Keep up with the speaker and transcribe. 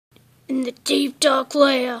in the deep dark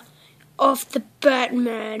lair of the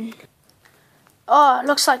Batman. Oh, it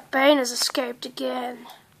looks like Bane has escaped again.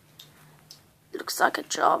 Looks like a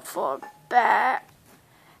job for a bat.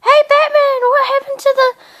 Hey Batman, what happened to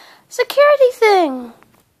the security thing?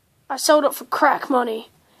 I sold it for crack money,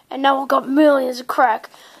 and now I've got millions of crack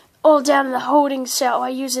all down in the holding cell. I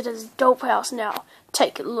use it as a dope house now.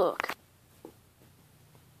 Take a look.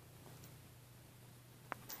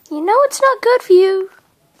 You know it's not good for you.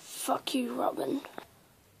 Fuck you, Robin.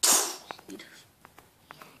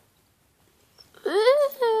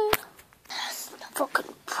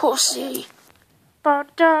 Fucking pussy. Oh,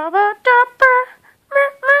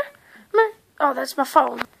 that's my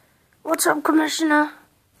phone. What's up, Commissioner?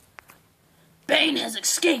 Bane has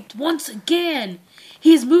escaped once again.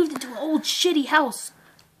 He has moved into an old shitty house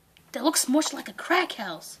that looks much like a crack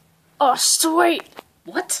house. Oh, sweet.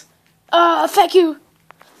 What? Thank you.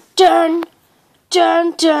 Dun,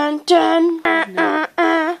 dun, dun, dun. No.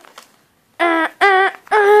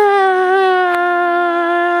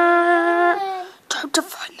 Time to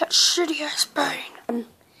find that shitty ass Bane.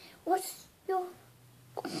 What's your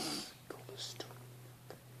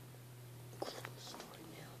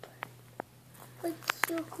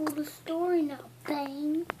coolest story now,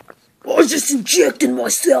 Bane? I was just injecting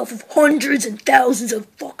myself with hundreds and thousands of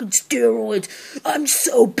fucking steroids. I'm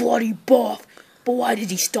so bloody buff. But why did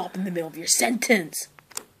he stop in the middle of your sentence?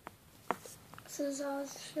 Says I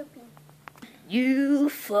was shipping. You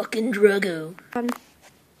fucking druggo.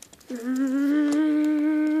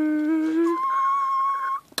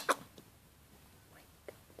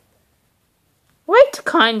 Wait,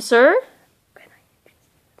 kind sir.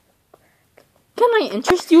 Can I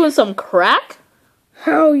interest you in some crack?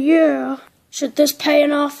 Hell yeah. Should this pay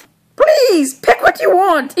enough? Please, pick what you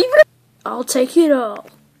want, even if... I'll take it all.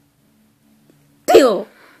 Deal.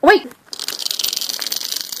 Wait.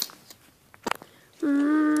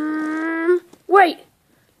 Wait.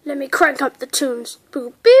 Let me crank up the tunes.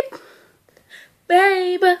 Boop beep.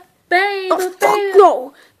 Baby, baby, Oh fuck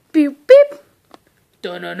no. Beep beep.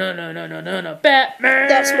 No, Batman.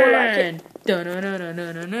 That's more like it. No,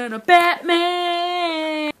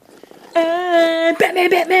 Batman.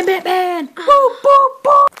 Batman. Boop boop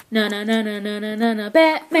boop. No,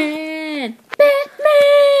 Batman.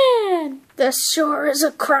 Batman. This sure is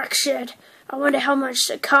a crack shed. I wonder how much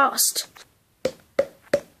it cost.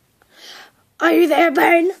 Are you there,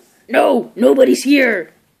 Bane? No, nobody's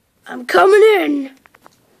here. I'm coming in.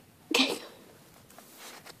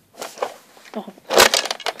 Oh.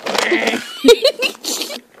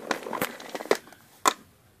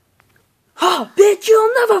 Oh, bitch,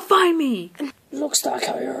 you'll never find me. Looks like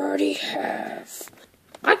I already have.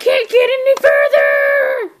 I can't get any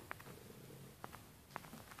further.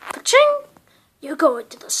 Ka-ching! You're going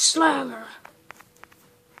to the slammer.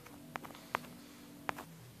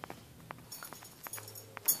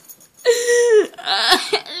 I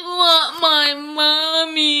want my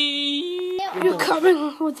mommy. You're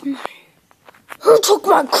coming with me. Who took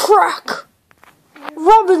my crack?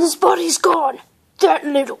 Robin's body's gone. That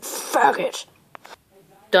little faggot.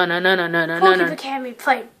 Porky Bacami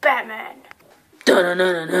played Batman.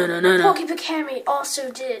 Porky Bacami also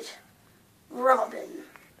did Robin.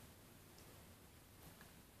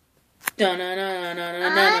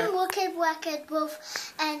 I'm Wicked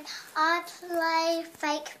Wolf, and I play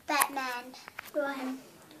fake Batman.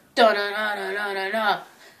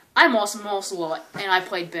 I'm Awesome Ocelot, and I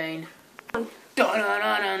played Bane.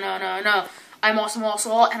 I'm Awesome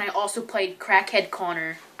Ocelot, and I also played Crackhead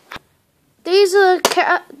Connor. These are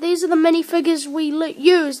the minifigures we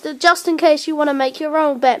used just in case you want to make your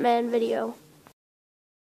own Batman video.